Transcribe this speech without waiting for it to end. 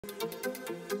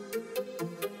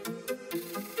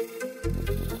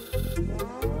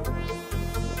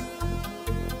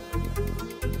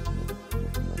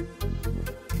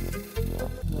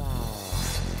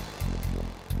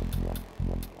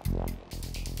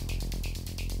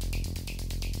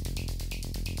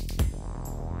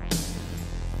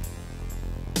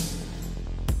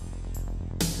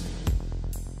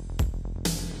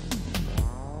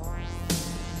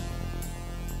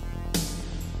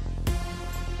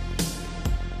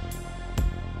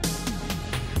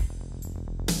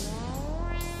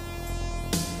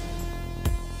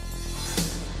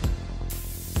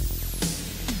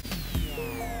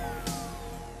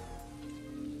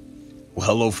Well,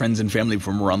 hello friends and family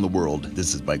from around the world.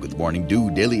 This is Mike with Morning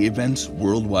Dew, daily events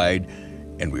worldwide,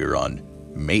 and we are on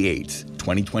May 8th,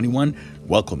 2021.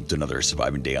 Welcome to another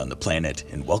surviving day on the planet,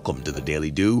 and welcome to the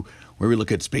Daily Dew, where we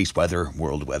look at space weather,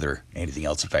 world weather, anything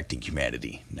else affecting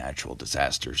humanity, natural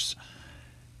disasters,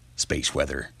 space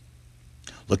weather.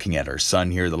 Looking at our sun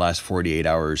here the last 48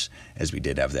 hours, as we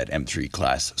did have that M3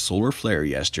 class solar flare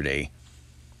yesterday.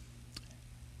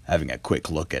 Having a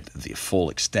quick look at the full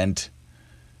extent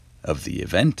of the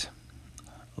event.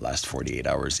 Last 48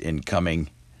 hours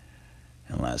incoming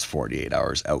and last 48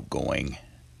 hours outgoing.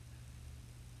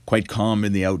 Quite calm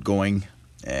in the outgoing,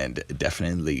 and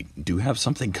definitely do have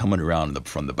something coming around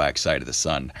from the backside of the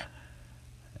sun.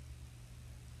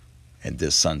 And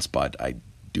this sunspot I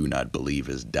do not believe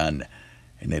is done,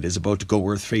 and it is about to go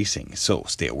earth facing. So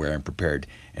stay aware and prepared,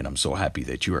 and I'm so happy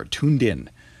that you are tuned in.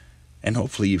 And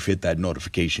hopefully you've hit that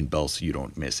notification bell so you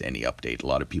don't miss any update. A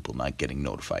lot of people not getting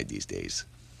notified these days.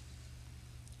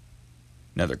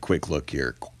 Another quick look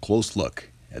here, close look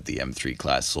at the M3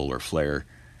 class solar flare,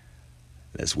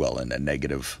 as well in a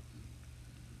negative,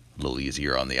 a little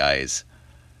easier on the eyes.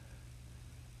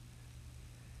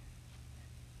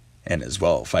 And as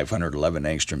well, 511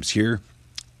 angstroms here.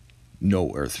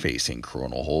 No earth-facing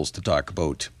coronal holes to talk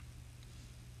about.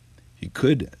 You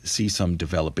could see some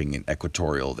developing in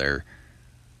equatorial there.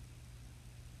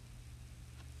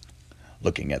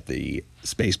 Looking at the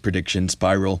space prediction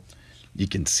spiral, you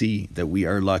can see that we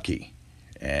are lucky.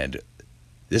 And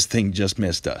this thing just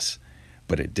missed us.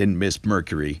 But it didn't miss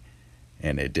Mercury,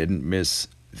 and it didn't miss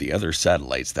the other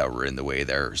satellites that were in the way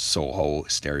there. SOHO,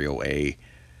 Stereo A,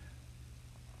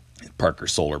 Parker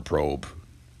Solar Probe.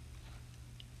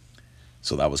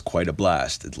 So that was quite a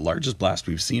blast. The largest blast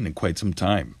we've seen in quite some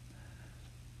time.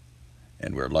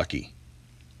 And we're lucky.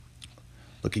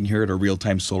 Looking here at our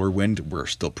real-time solar wind, we're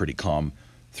still pretty calm.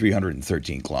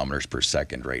 313 kilometers per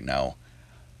second right now.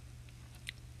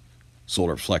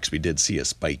 Solar flux, we did see a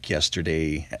spike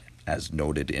yesterday, as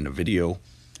noted in a video,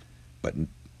 but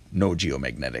no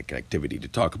geomagnetic activity to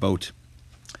talk about.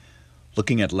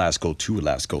 Looking at LASCO 2,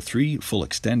 LASCO 3, full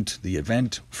extent, the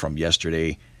event from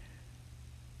yesterday.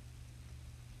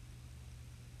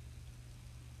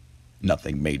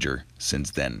 Nothing major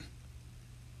since then.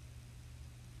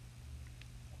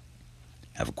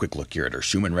 Have a quick look here at our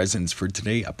Schumann resonance for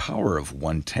today. A power of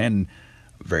 110,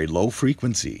 very low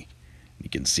frequency. You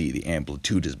can see the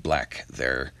amplitude is black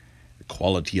there. The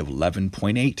quality of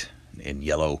 11.8 in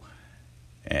yellow,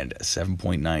 and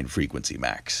 7.9 frequency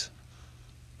max.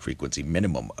 Frequency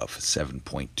minimum of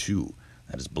 7.2.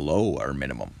 That is below our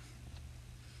minimum.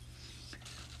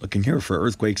 Looking here for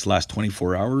earthquakes last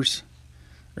 24 hours.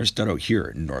 Let's start out here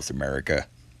in North America,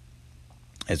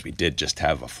 as we did just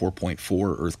have a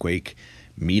 4.4 earthquake,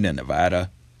 Mena, Nevada,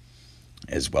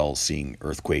 as well seeing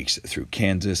earthquakes through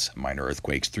Kansas, minor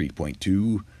earthquakes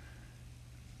 3.2,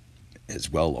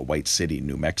 as well a White City,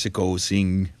 New Mexico,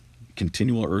 seeing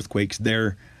continual earthquakes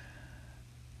there.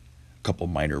 A couple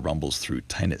minor rumbles through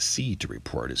Tennessee to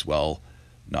report as well,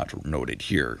 not noted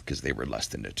here because they were less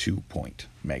than a 2-point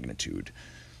magnitude.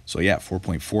 So yeah,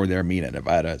 4.4 there, Mena,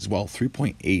 Nevada as well,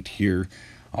 3.8 here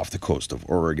off the coast of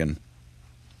Oregon.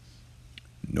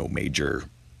 No major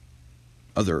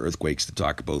other earthquakes to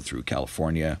talk about through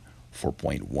California.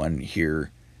 4.1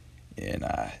 here in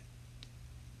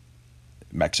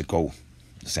Mexico,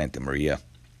 Santa Maria.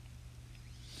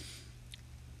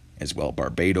 As well,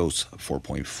 Barbados,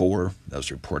 4.4. That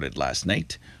was reported last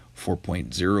night.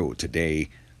 4.0 today.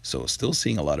 So still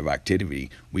seeing a lot of activity.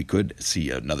 We could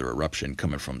see another eruption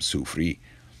coming from Soufri.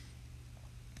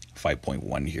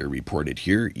 5.1 here reported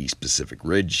here, East Pacific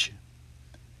Ridge.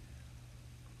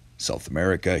 South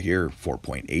America here,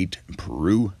 4.8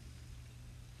 Peru,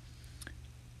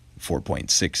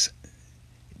 4.6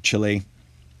 Chile,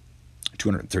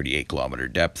 238 kilometer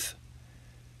depth.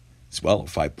 As well,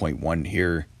 5.1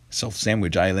 here, South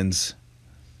Sandwich Islands,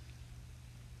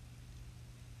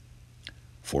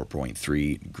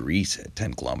 4.3 Greece at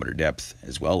 10-kilometer depth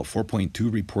as well. A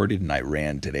 4.2 reported in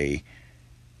Iran today.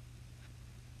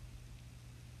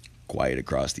 Quiet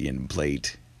across the Indian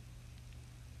plate.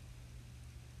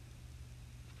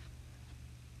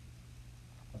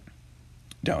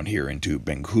 Down here into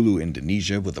Bengkulu,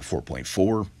 Indonesia with a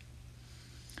 4.4.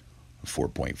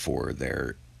 4.4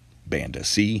 there, Banda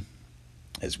Sea.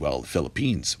 As well, the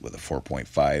Philippines with a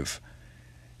 4.5.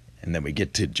 And then we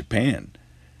get to Japan.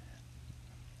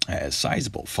 A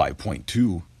sizable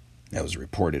 5.2. That was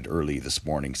reported early this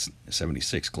morning,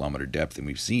 76-kilometer depth. And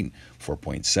we've seen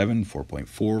 4.7, 4.4,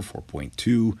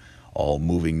 4.2, all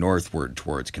moving northward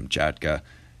towards Kamchatka.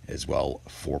 As well,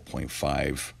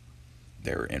 4.5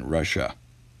 there in Russia.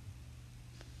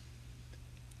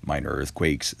 Minor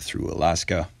earthquakes through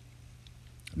Alaska.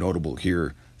 Notable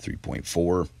here,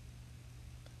 3.4.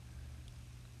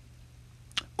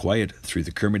 Quiet through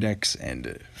the Kermadec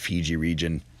and Fiji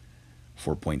region.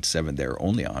 4.7 there,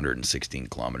 only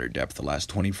 116-kilometer depth. The last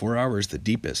 24 hours, the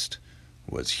deepest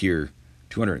was here,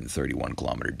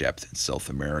 231-kilometer depth in South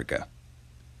America.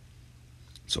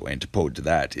 So antipode to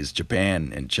that is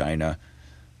Japan and China.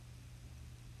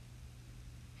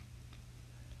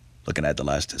 Looking at the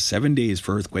last 7 days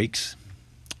for earthquakes,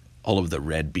 all of the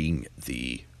red being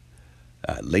the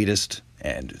latest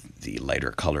and the lighter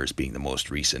colors being the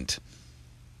most recent.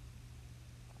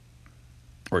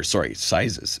 Or sorry,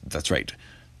 sizes. That's right.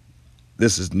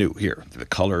 This is new here. The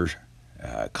color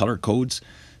codes.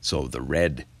 So the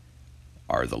red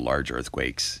are the large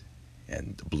earthquakes,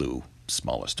 and the blue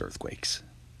smallest earthquakes.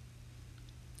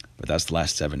 But that's the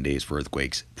last 7 days for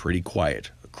earthquakes. Pretty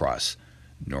quiet across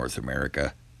North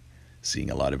America.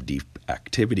 Seeing a lot of deep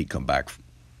activity come back.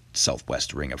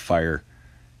 Southwest Ring of Fire,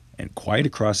 and quiet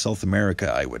across South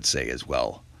America, I would say as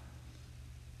well.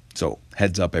 So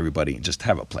heads up, everybody, and just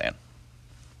have a plan.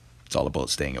 It's all about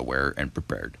staying aware and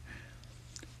prepared.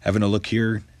 Having a look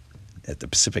here at the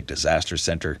Pacific Disaster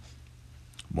Center,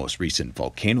 most recent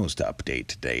volcanoes to update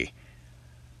today.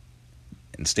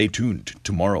 And stay tuned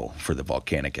tomorrow for the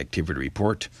volcanic activity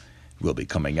report. We'll be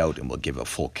coming out and we'll give a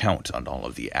full count on all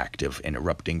of the active and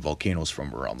erupting volcanoes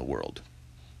from around the world.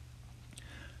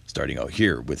 Starting out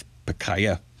here with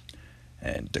Pacaya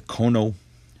and Dakono,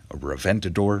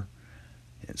 Reventador,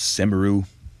 and Semeru,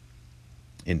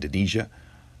 Indonesia,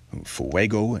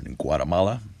 Fuego in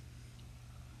Guatemala,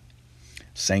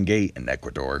 Sangay in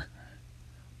Ecuador,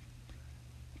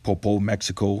 Popo,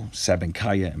 Mexico,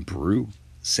 Sabancaya in Peru,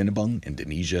 Sinabung,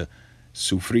 Indonesia,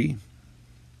 Sufri,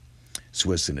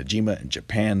 Suwasinajima in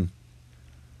Japan,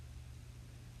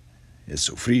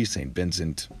 Sufri, St.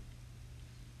 Vincent.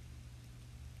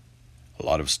 A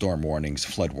lot of storm warnings,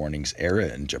 flood warnings, Era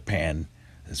in Japan,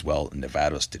 as well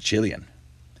Nevados to Chilean.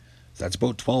 So that's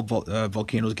about 12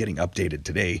 volcanoes getting updated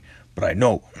today. But I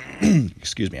know,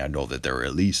 I know that there are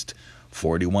at least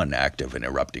 41 active and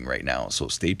erupting right now. So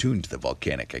stay tuned to the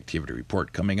volcanic activity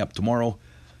report coming up tomorrow.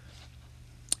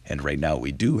 And right now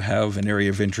we do have an area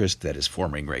of interest that is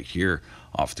forming right here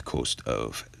off the coast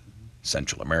of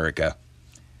Central America.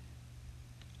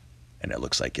 And it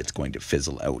looks like it's going to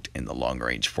fizzle out in the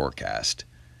long-range forecast.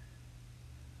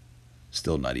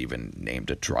 Still not even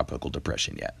named a tropical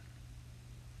depression yet.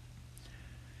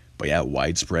 But yeah,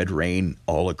 widespread rain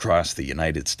all across the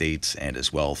United States and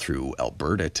as well through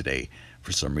Alberta today.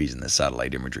 For some reason, the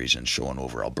satellite imagery isn't showing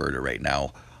over Alberta right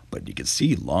now. But you can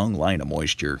see long line of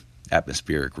moisture,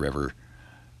 atmospheric river,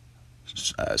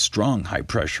 strong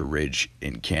high-pressure ridge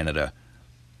in Canada,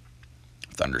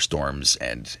 thunderstorms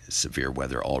and severe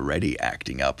weather already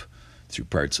acting up through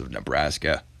parts of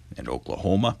Nebraska and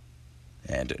Oklahoma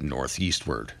and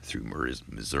northeastward through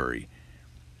Missouri.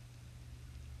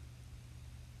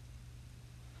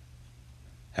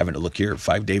 Having a look here,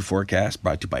 5-day forecast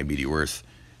brought to you by Meteor-Earth,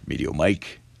 Meteo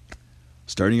Mike.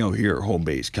 Starting out here, home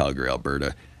base, Calgary,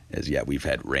 Alberta. As yet, we've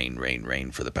had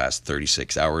rain for the past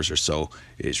 36 hours or so.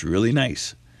 It's really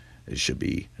nice. It should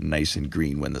be nice and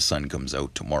green when the sun comes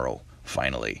out tomorrow,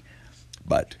 finally.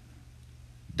 But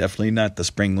definitely not the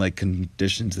spring-like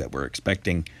conditions that we're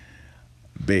expecting.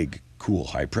 Big, cool,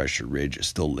 high-pressure ridge is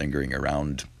still lingering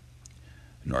around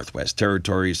Northwest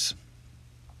Territories.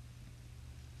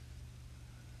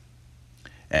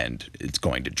 And it's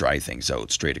going to dry things out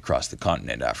straight across the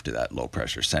continent after that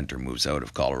low-pressure center moves out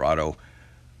of Colorado.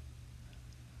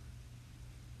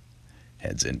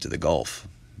 Heads into the Gulf.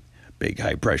 Big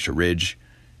high-pressure ridge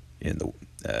in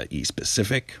the East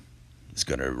Pacific is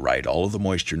going to ride all of the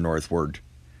moisture northward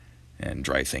and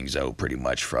dry things out pretty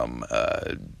much from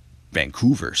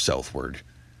Vancouver southward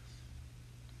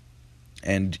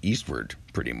and eastward,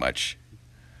 pretty much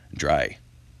dry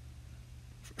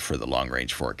for the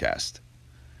long-range forecast.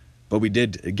 But we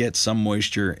did get some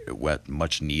moisture, wet,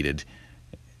 much needed.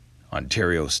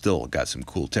 Ontario still got some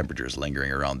cool temperatures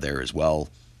lingering around there as well.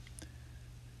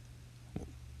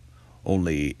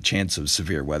 Only chance of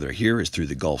severe weather here is through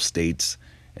the Gulf states,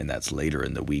 and that's later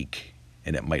in the week,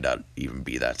 and it might not even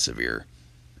be that severe.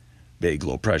 Big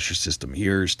low pressure system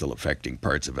here still affecting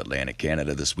parts of Atlantic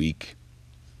Canada this week.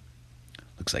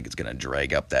 Looks like it's going to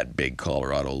drag up that big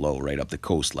Colorado low right up the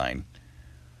coastline.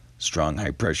 Strong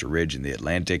high pressure ridge in the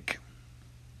Atlantic.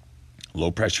 Low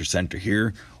pressure center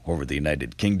here over the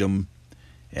United Kingdom,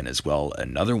 and as well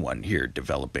another one here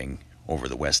developing over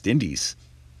the West Indies.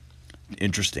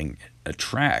 Interesting a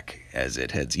track as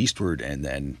it heads eastward and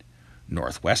then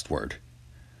northwestward.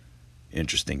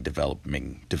 Interesting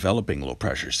developing low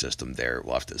pressure system there.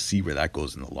 We'll have to see where that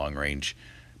goes in the long range,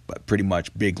 but pretty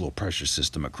much big low pressure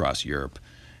system across Europe.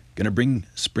 Going to bring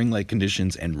spring-like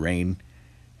conditions and rain,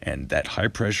 and that high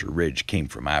pressure ridge came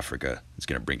from Africa. It's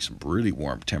going to bring some really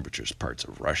warm temperatures parts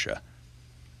of Russia.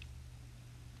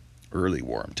 Early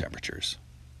warm temperatures.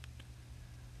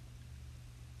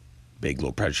 Big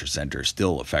low pressure center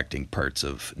still affecting parts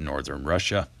of northern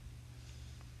Russia,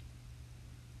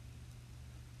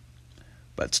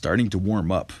 but starting to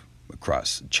warm up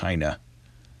across China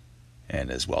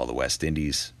and as well the West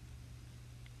Indies.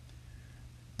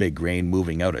 Big rain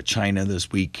moving out of China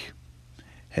this week,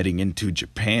 heading into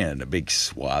Japan, a big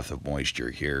swath of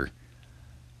moisture here.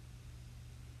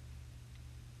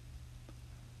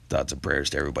 Thoughts and prayers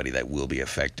to everybody that will be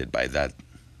affected by that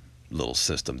little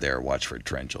system there. Watch for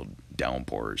torrential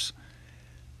downpours.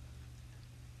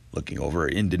 Looking over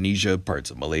Indonesia,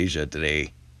 parts of Malaysia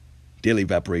today. Daily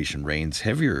evaporation rains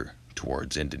heavier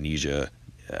towards Indonesia,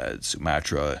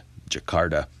 Sumatra,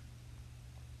 Jakarta,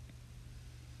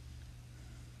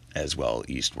 as well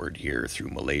eastward here through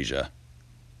Malaysia.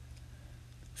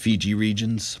 Fiji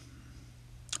regions,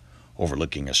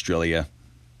 overlooking Australia.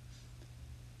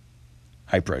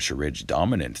 High pressure ridge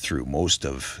dominant through most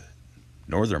of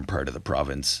northern part of the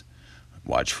province.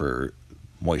 Watch for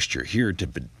moisture here to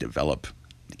develop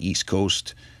the east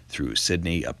coast through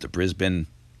Sydney up to Brisbane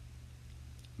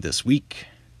this week,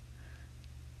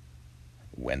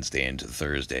 Wednesday into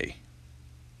Thursday.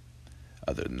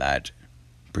 Other than that,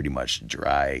 pretty much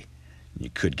dry.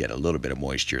 You could get a little bit of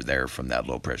moisture there from that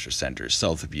low pressure center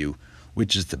south of you,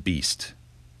 which is the beast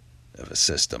of a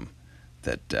system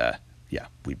that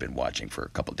we've been watching for a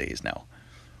couple days now.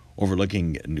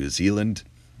 Overlooking New Zealand,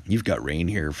 you've got rain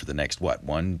here for the next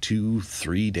 1, 2,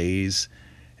 3 days,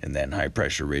 and then high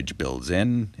pressure ridge builds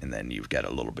in, and then you've got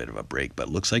a little bit of a break, but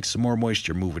looks like some more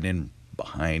moisture moving in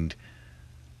behind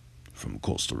from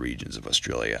coastal regions of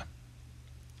Australia.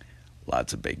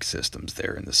 Lots of big systems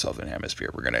there in the southern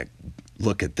hemisphere. We're going to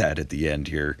look at that at the end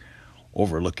here,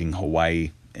 overlooking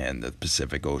Hawaii and the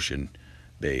Pacific Ocean.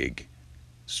 Big,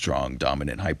 strong,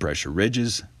 dominant high pressure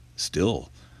ridges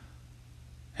still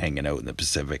hanging out in the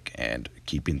Pacific and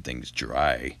keeping things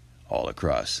dry all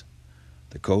across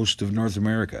the coast of North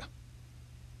America.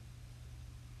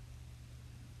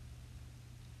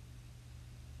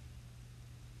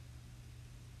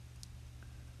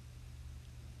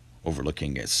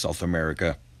 Overlooking South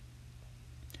America,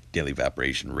 daily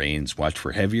evaporation rains. Watch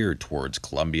for heavier towards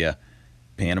Colombia,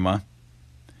 Panama.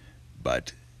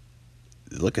 But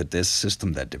look at this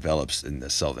system that develops in the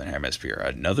southern hemisphere.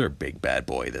 Another big bad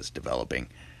boy that's developing.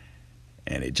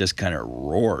 And it just kind of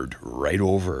roared right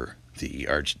over the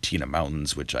Argentina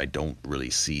mountains, which I don't really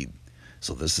see.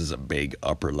 So this is a big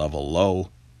upper level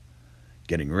low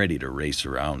getting ready to race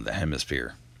around the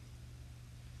hemisphere.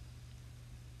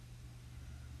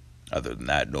 Other than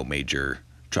that, no major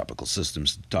tropical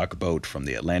systems to talk about from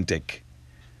the Atlantic,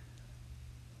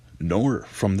 nor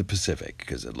from the Pacific,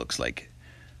 because it looks like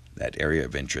that area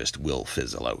of interest will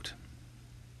fizzle out.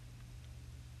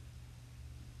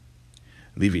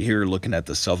 Leave you here looking at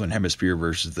the southern hemisphere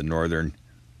versus the northern.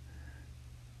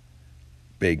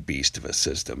 Big beast of a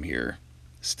system here,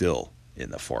 still in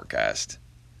the forecast.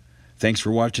 Thanks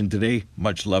for watching today.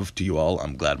 Much love to you all.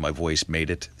 I'm glad my voice made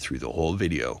it through the whole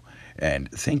video.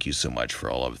 And thank you so much for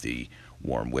all of the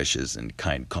warm wishes and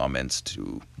kind comments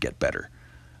to get better.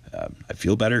 I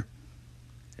feel better.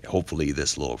 Hopefully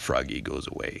this little froggy goes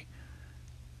away.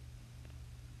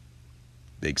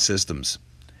 Big systems.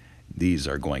 These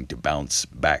are going to bounce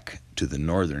back to the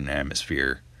northern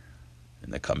hemisphere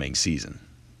in the coming season.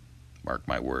 Mark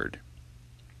my word.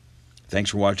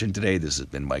 Thanks for watching today. This has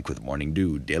been Mike with Morning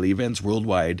Dew, daily events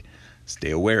worldwide.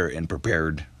 Stay aware and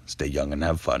prepared. Stay young and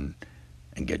have fun.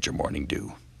 And get your morning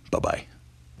dew. Bye-bye.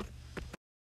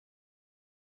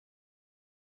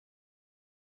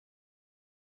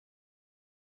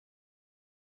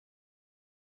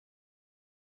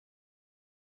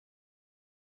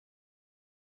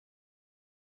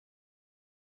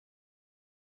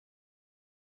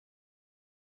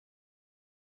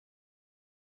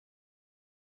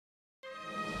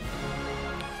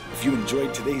 If you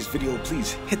enjoyed today's video,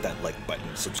 please hit that like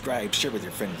button, subscribe, share with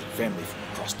your friends and family from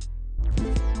across the